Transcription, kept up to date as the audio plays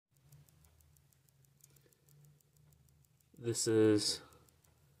This is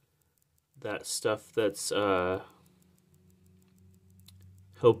that stuff that's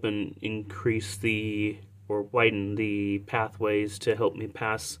helping increase or widen the pathways to help me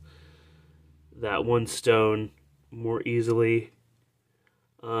pass that one stone more easily.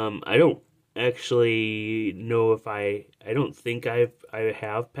 I don't actually know if I don't think I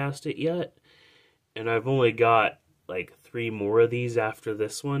have passed it yet, and I've only got like 3 more of these after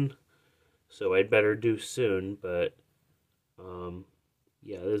this one, so I'd better do soon. But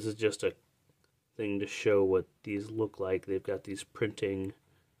yeah, this is just a thing to show what these look like. They've got these printing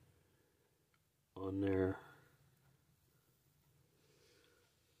on there.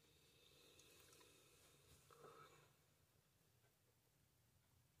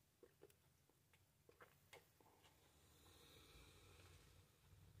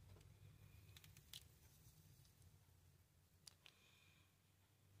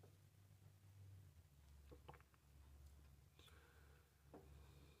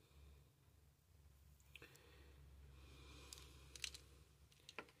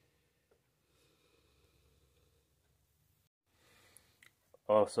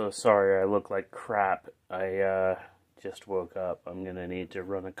 Also, sorry I look like crap. I just woke up. I'm gonna need to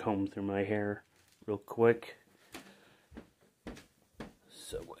run a comb through my hair real quick.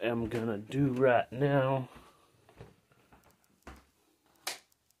 So I'm gonna do right now.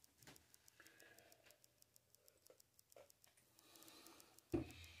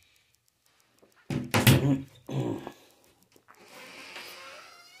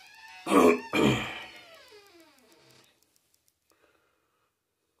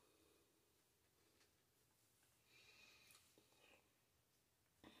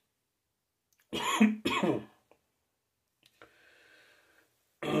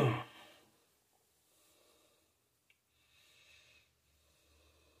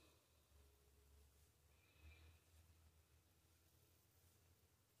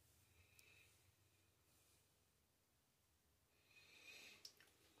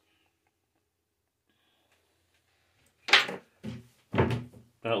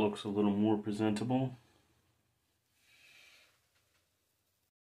 That looks a little more presentable.